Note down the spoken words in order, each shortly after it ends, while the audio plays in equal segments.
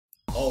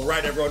All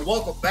right, everyone,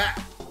 welcome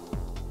back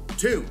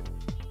to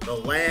the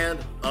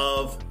Land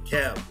of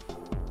Chem.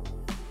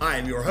 I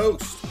am your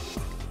host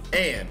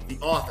and the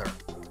author.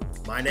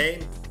 My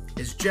name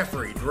is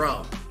Jeffrey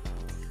Drum.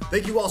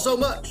 Thank you all so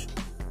much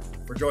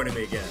for joining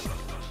me again.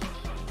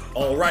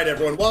 All right,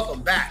 everyone,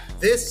 welcome back.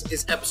 This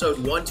is episode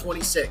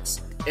 126,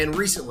 and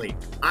recently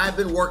I've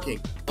been working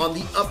on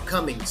the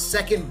upcoming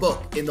second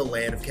book in the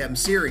Land of Chem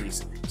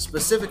series,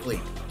 specifically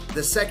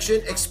the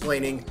section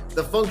explaining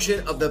the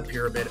function of the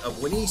Pyramid of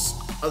Winis,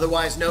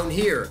 otherwise known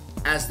here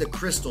as the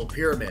Crystal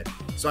Pyramid.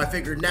 So I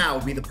figured now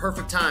would be the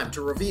perfect time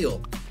to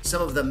reveal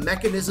some of the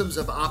mechanisms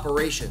of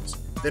operations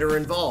that are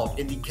involved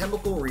in the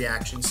chemical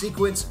reaction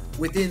sequence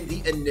within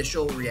the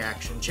initial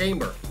reaction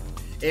chamber,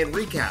 and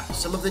recap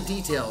some of the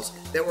details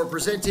that were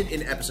presented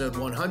in episode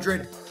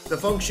 100, the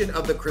function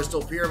of the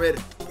Crystal Pyramid,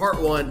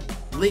 part 1,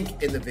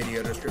 link in the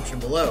video description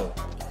below.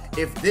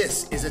 If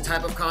this is a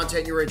type of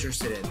content you're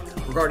interested in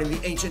regarding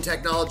the ancient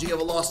technology of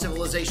a lost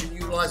civilization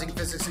utilizing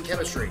physics and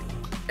chemistry,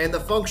 and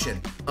the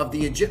function of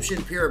the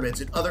Egyptian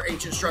pyramids and other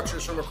ancient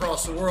structures from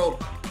across the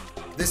world,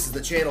 this is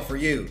the channel for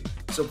you.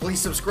 So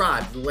please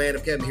subscribe to the Land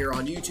of Chem here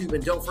on YouTube,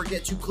 and don't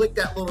forget to click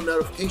that little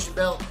notification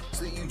bell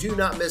so that you do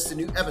not miss the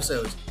new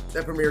episodes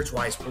that premiere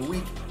twice per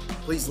week.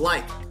 Please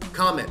like,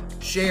 comment,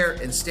 share,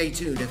 and stay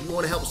tuned if you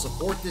want to help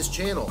support this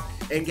channel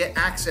and get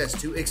access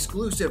to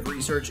exclusive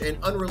research and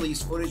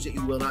unreleased footage that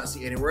you will not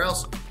see anywhere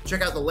else.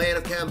 Check out the Land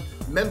of Chem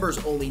members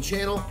only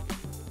channel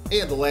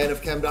and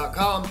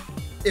thelandofchem.com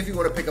if you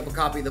want to pick up a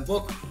copy of the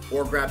book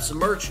or grab some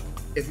merch.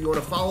 If you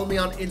want to follow me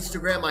on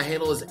Instagram, my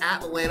handle is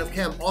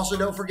 @thelandofchem. Also,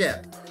 don't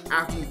forget,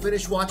 after you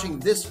finish watching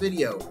this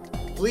video,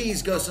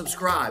 please go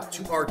subscribe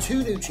to our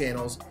two new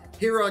channels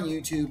here on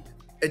YouTube,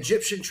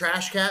 Egyptian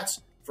Trash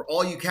Cats for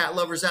all you cat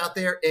lovers out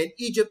there, and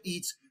Egypt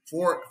Eats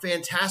for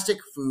fantastic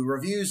food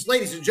reviews.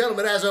 Ladies and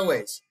gentlemen, as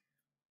always,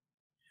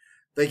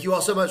 thank you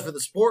all so much for the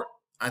support.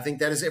 I think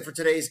that is it for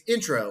today's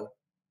intro.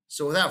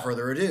 So without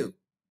further ado,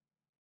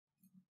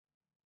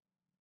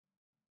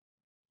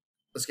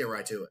 let's get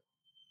right to it.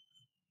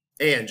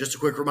 And just a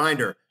quick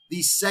reminder,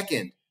 the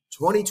second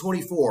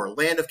 2024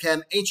 Land of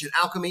Chem Ancient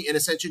Alchemy and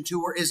Ascension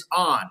Tour is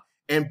on,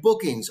 and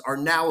bookings are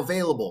now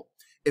available.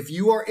 If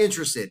you are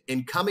interested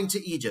in coming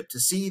to Egypt to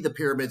see the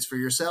pyramids for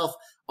yourself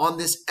on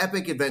this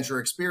epic adventure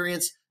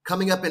experience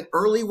coming up in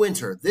early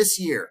winter this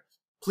year,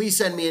 please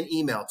send me an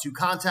email to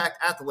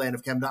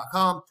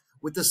contact@thelandofchem.com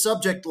with the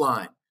subject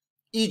line,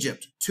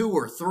 Egypt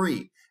Tour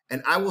 3,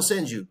 and I will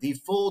send you the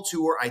full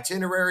tour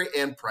itinerary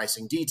and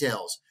pricing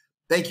details.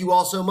 Thank you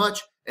all so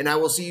much, and I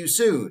will see you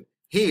soon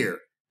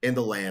here in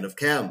the Land of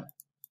Chem.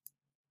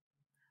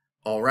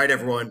 All right,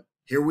 everyone,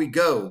 here we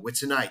go with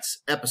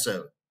tonight's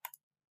episode.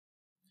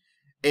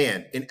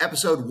 And in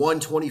episode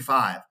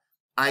 125,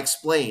 I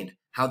explained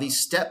how the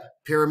Step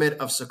Pyramid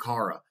of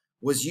Saqqara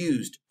was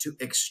used to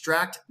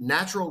extract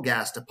natural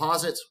gas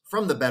deposits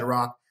from the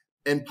bedrock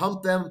and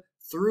pump them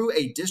through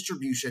a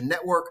distribution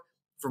network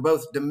for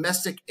both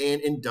domestic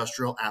and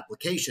industrial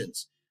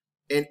applications.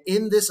 And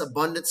in this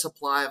abundant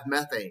supply of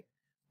methane,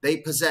 they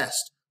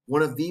possessed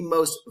one of the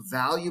most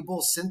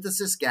valuable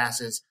synthesis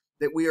gases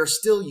that we are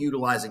still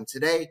utilizing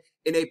today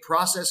in a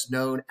process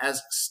known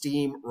as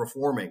steam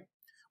reforming,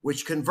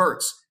 which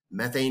converts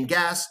methane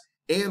gas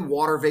and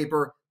water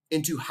vapor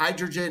into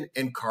hydrogen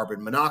and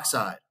carbon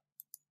monoxide.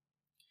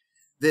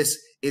 This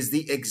is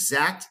the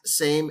exact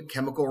same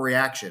chemical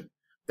reaction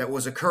that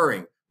was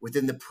occurring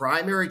within the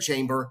primary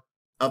chamber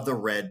of the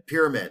Red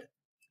Pyramid,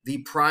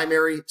 the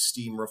primary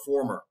steam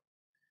reformer,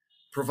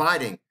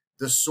 providing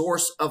the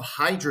source of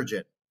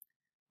hydrogen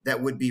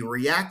that would be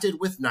reacted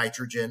with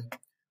nitrogen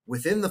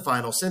within the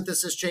final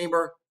synthesis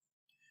chamber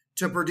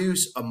to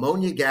produce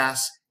ammonia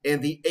gas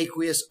and the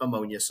aqueous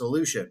ammonia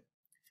solution.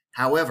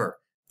 However,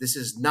 this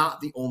is not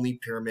the only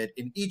pyramid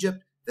in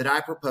Egypt that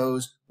I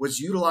propose was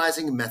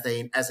utilizing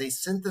methane as a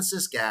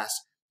synthesis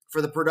gas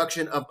for the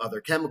production of other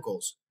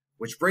chemicals,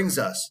 which brings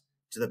us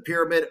to the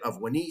Pyramid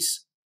of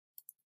Winis,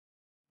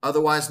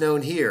 otherwise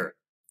known here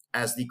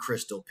as the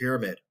Crystal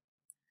Pyramid,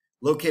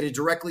 located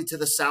directly to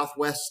the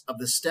southwest of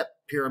the Step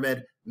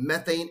Pyramid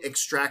methane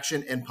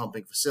extraction and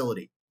pumping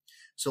facility.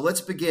 So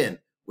let's begin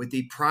with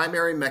the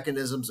primary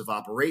mechanisms of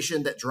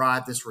operation that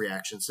drive this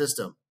reaction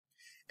system.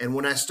 And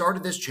when I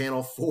started this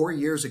channel 4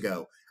 years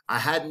ago, I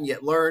hadn't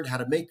yet learned how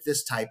to make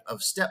this type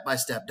of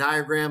step-by-step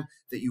diagram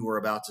that you were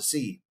about to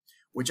see,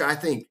 which I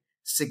think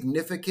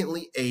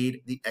significantly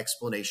aid the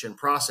explanation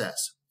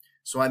process.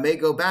 So I may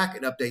go back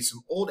and update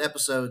some old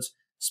episodes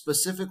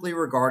specifically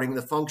regarding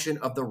the function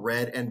of the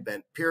red and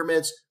bent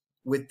pyramids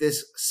with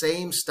this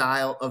same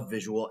style of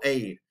visual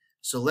aid.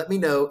 So let me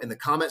know in the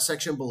comment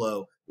section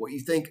below what you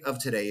think of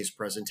today's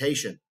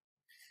presentation.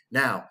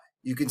 Now,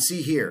 you can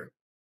see here,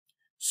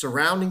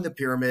 surrounding the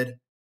pyramid,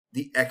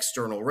 the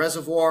external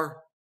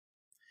reservoir,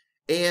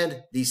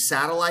 and the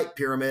satellite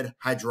pyramid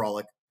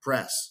hydraulic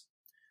press,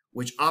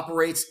 which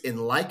operates in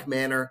like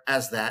manner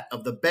as that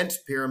of the bent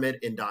pyramid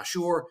in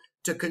Dashur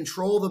to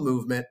control the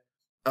movement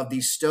of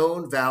the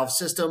stone valve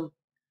system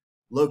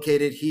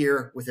located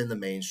here within the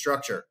main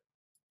structure.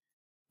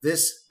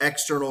 This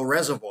external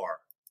reservoir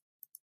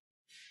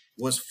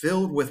was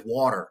filled with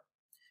water,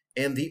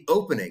 and the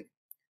opening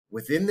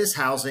within this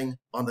housing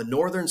on the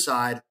northern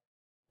side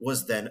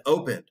was then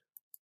opened,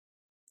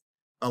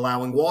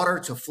 allowing water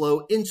to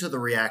flow into the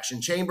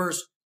reaction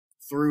chambers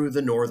through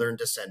the northern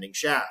descending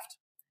shaft.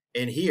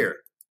 And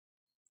here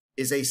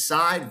is a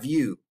side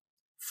view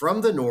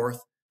from the north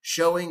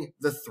showing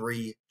the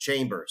 3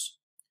 chambers,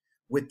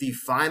 with the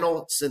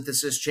final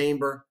synthesis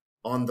chamber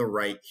on the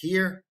right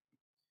here,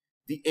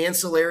 the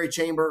ancillary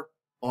chamber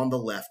on the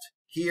left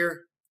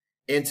here,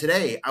 and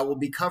today I will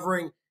be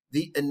covering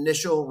the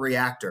initial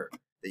reactor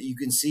that you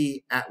can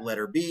see at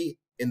letter B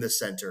in the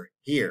center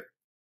here.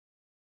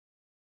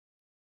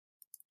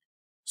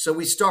 So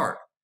we start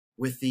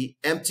with the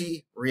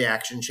empty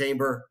reaction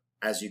chamber,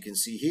 as you can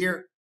see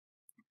here,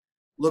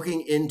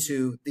 looking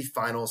into the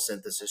final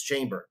synthesis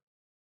chamber.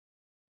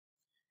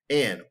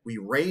 And we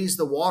raise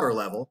the water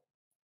level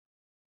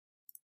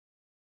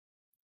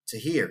to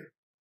here,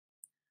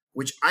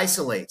 which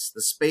isolates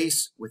the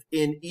space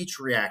within each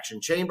reaction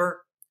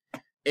chamber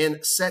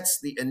and sets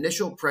the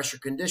initial pressure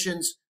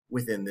conditions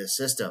within this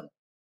system.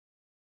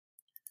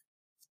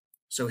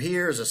 So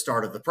here is a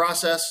start of the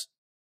process,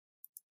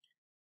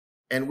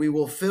 and we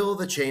will fill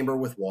the chamber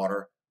with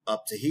water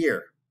up to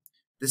here.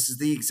 This is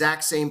the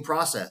exact same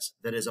process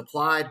that is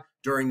applied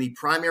during the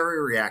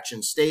primary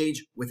reaction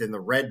stage within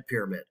the red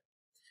pyramid.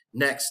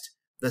 Next,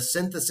 the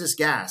synthesis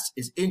gas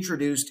is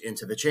introduced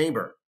into the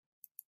chamber,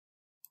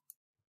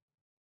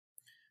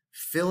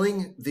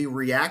 filling the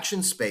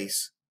reaction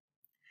space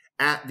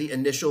at the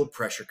initial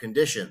pressure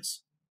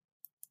conditions.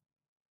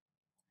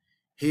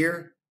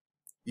 Here,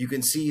 you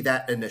can see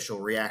that initial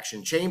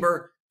reaction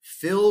chamber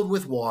filled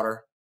with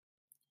water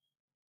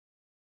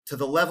to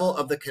the level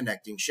of the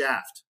connecting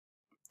shaft,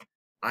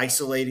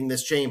 isolating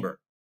this chamber,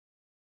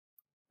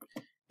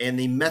 and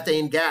the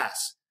methane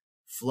gas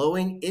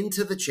flowing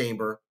into the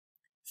chamber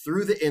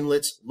through the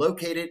inlets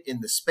located in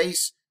the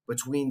space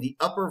between the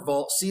upper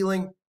vault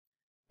ceiling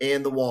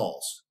and the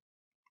walls.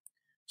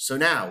 So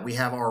now we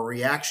have our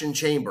reaction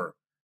chamber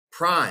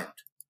primed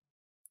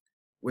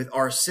with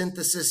our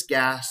synthesis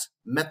gas,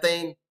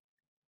 methane,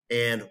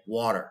 and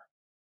water.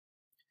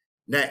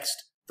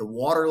 Next, the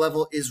water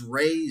level is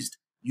raised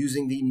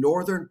using the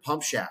northern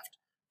pump shaft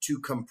to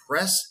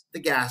compress the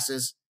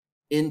gases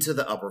into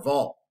the upper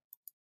vault.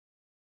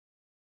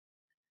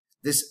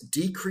 This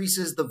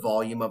decreases the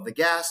volume of the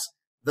gas,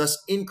 thus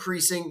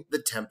increasing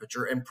the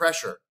temperature and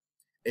pressure,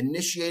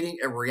 initiating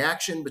a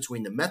reaction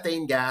between the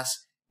methane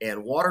gas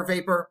and water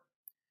vapor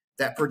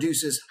that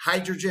produces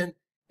hydrogen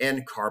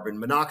and carbon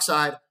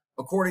monoxide,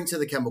 according to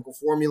the chemical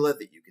formula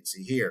that you can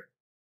see here.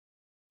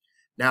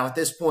 Now, at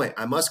this point,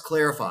 I must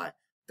clarify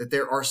that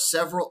there are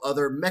several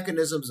other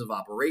mechanisms of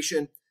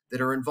operation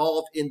that are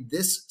involved in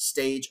this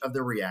stage of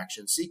the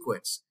reaction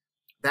sequence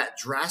that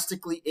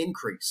drastically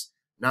increase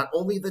not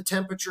only the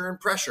temperature and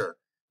pressure,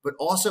 but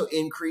also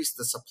increase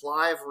the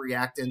supply of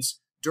reactants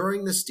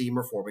during the steam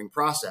reforming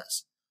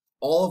process,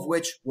 all of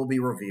which will be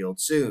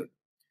revealed soon.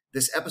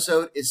 This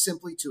episode is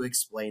simply to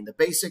explain the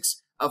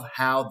basics of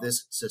how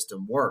this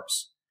system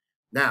works.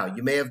 Now,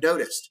 you may have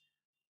noticed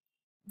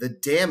the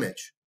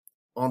damage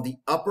on the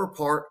upper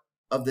part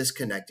of this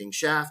connecting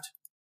shaft,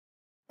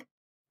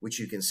 which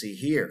you can see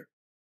here.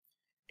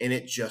 And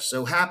it just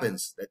so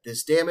happens that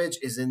this damage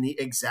is in the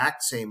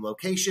exact same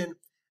location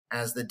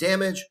as the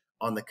damage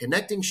on the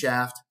connecting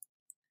shaft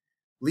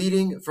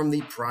leading from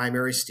the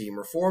primary steam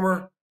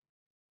reformer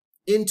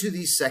into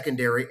the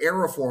secondary air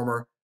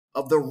reformer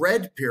of the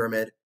red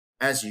pyramid,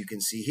 as you can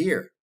see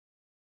here.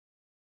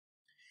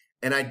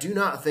 And I do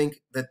not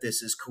think that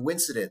this is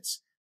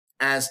coincidence,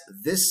 as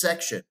this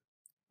section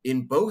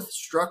in both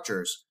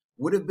structures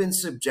would have been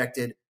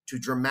subjected to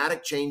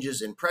dramatic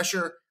changes in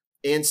pressure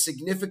and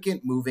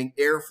significant moving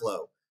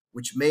airflow,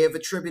 which may have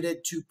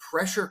attributed to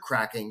pressure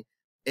cracking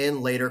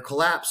and later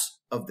collapse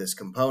of this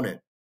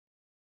component.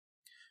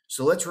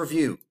 So let's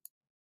review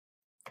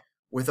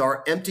with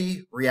our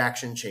empty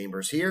reaction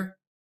chambers here.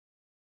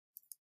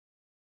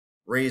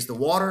 Raise the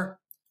water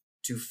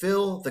to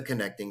fill the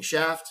connecting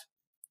shaft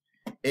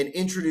and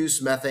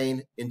introduce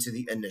methane into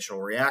the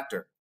initial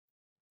reactor.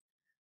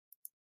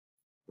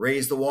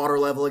 Raise the water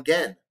level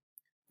again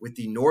with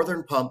the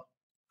northern pump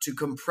to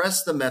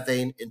compress the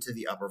methane into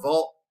the upper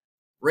vault,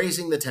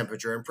 raising the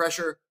temperature and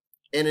pressure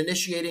and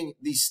initiating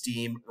the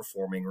steam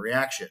reforming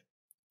reaction.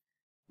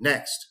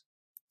 Next,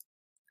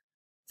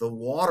 the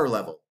water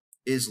level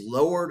is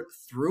lowered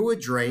through a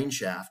drain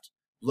shaft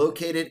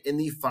located in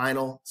the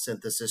final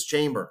synthesis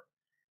chamber.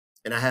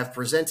 And I have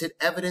presented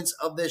evidence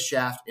of this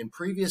shaft in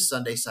previous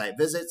Sunday site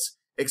visits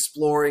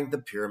exploring the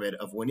Pyramid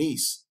of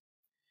Winis.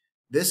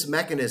 This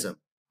mechanism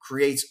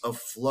creates a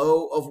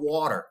flow of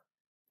water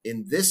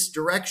in this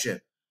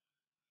direction,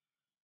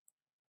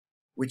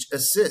 which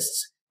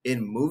assists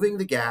in moving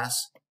the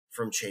gas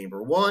from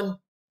chamber 1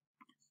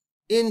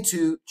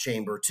 into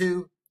chamber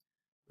 2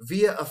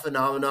 via a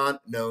phenomenon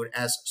known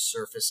as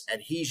surface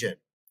adhesion.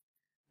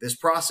 This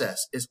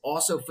process is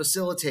also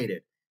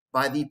facilitated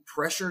by the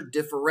pressure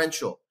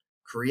differential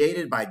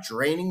created by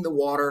draining the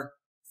water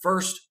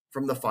first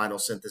from the final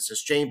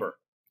synthesis chamber.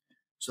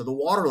 So the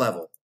water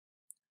level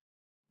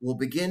will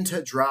begin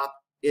to drop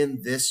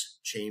in this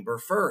chamber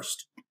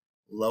first,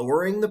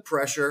 lowering the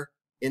pressure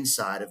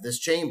inside of this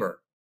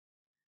chamber.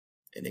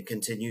 And it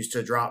continues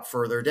to drop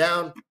further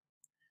down,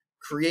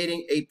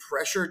 creating a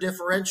pressure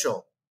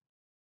differential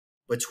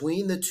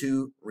between the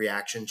two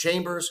reaction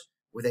chambers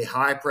with a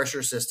high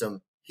pressure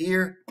system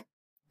here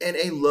and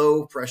a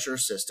low pressure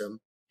system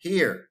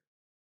here.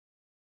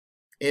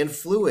 And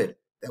fluid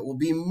that will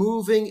be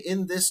moving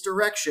in this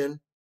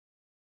direction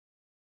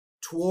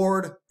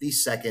toward the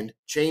second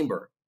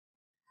chamber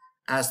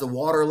as the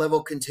water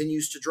level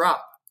continues to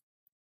drop.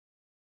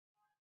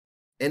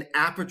 An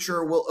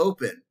aperture will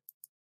open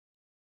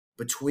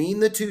between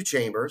the two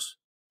chambers,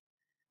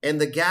 and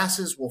the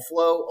gases will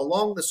flow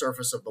along the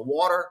surface of the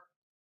water,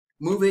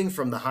 moving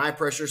from the high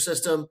pressure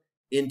system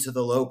into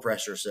the low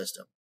pressure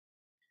system.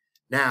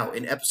 Now,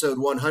 in episode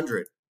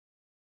 100,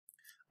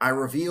 I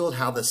revealed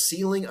how the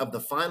sealing of the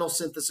final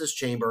synthesis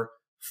chamber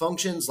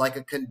functions like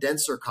a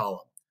condenser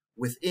column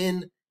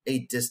within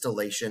a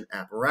distillation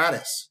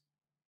apparatus,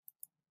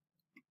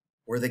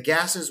 where the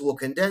gases will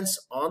condense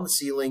on the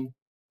sealing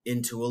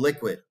into a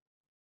liquid.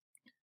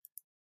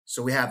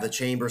 So we have the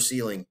chamber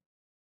sealing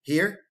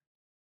here,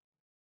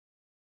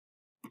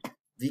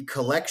 the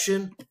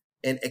collection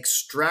and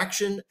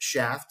extraction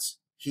shafts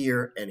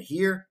here and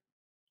here,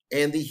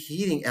 and the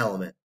heating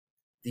element,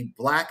 the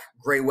black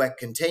gray wet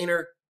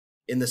container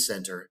in the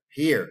center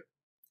here.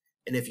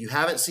 And if you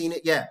haven't seen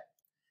it yet,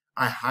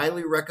 I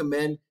highly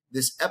recommend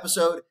this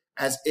episode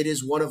as it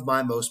is one of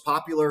my most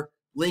popular.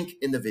 Link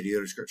in the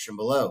video description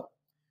below.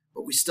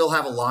 But we still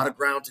have a lot of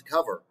ground to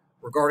cover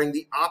regarding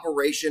the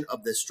operation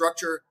of this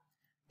structure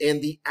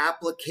and the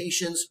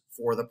applications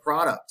for the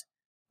product.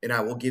 And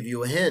I will give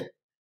you a hint.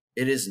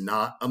 It is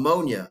not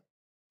ammonia.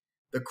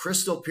 The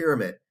crystal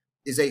pyramid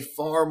is a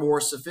far more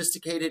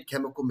sophisticated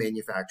chemical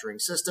manufacturing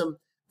system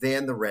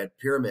than the red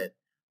pyramid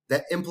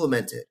that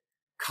implemented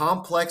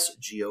complex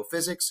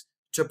geophysics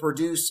to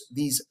produce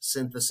these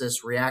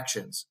synthesis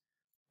reactions.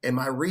 And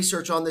my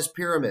research on this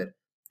pyramid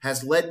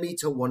has led me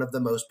to one of the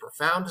most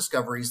profound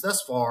discoveries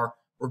thus far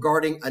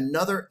regarding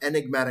another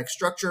enigmatic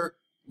structure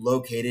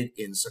located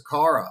in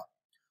Saqqara.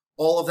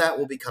 All of that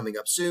will be coming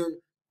up soon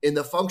in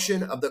the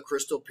Function of the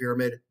Crystal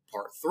Pyramid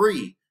Part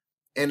 3,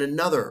 and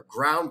another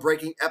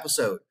groundbreaking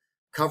episode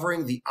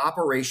covering the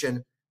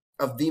operation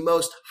of the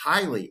most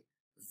highly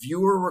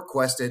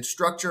viewer-requested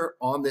structure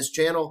on this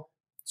channel.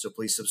 So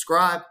please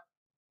subscribe.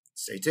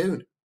 Stay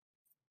tuned.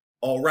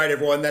 All right,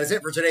 everyone, that is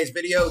it for today's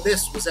video.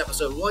 This was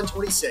episode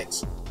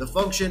 126, The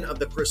Function of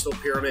the Crystal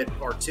Pyramid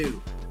Part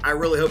 2. I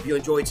really hope you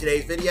enjoyed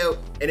today's video,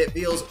 and it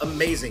feels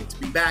amazing to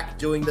be back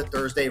doing the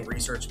Thursday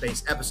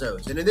research-based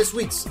episodes. And in this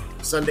week's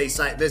Sunday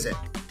site visit,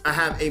 I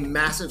have a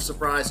massive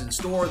surprise in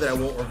store that I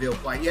won't reveal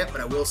quite yet,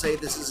 but I will say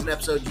this is an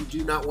episode you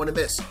do not want to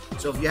miss.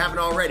 So if you haven't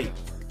already,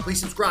 please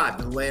subscribe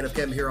to the Land of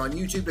Chem here on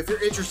YouTube if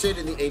you're interested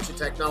in the ancient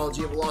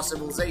technology of a lost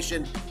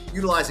civilization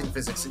utilizing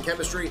physics and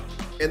chemistry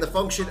and the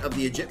function of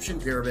the Egyptian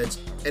pyramids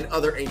and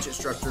other ancient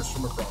structures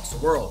from across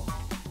the world.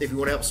 If you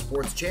want to help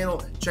support the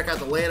channel, check out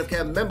the Land of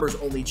Chem members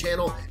only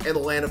channel and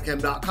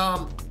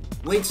thelandofchem.com.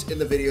 Links in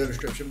the video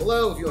description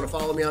below. If you want to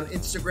follow me on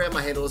Instagram,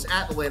 my handle is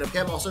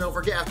 @thelandofchem. Also, don't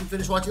forget, after you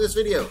finish watching this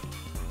video,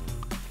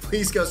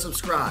 please go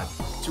subscribe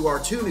to our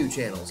two new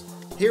channels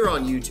here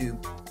on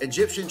YouTube,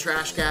 Egyptian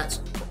Trash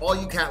Cats for all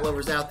you cat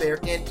lovers out there,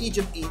 and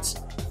Egypt Eats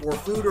for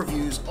food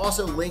reviews,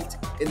 also linked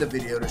in the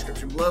video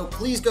description below.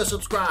 Please go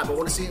subscribe. I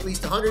want to see at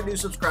least 100 new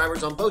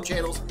subscribers on both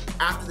channels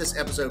after this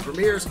episode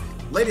premieres.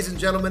 Ladies and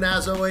gentlemen,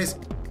 as always,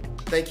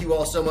 thank you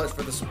all so much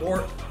for the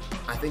support.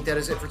 I think that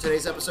is it for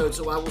today's episode,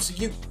 so I will see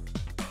you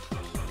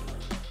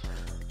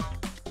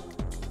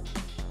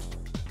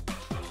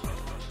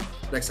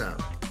next time.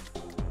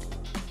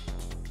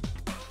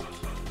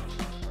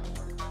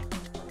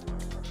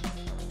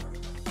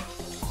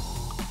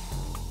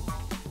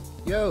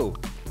 Yo,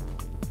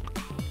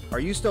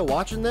 are you still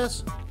watching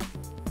this?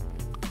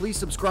 Please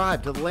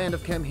subscribe to the Land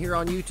of Chem here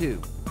on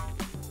YouTube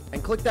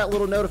and click that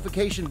little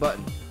notification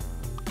button.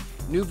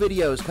 New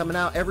videos coming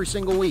out every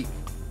single week.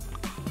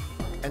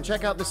 And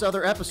check out this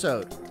other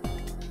episode.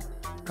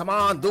 Come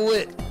on, do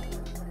it.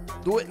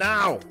 Do it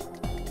now.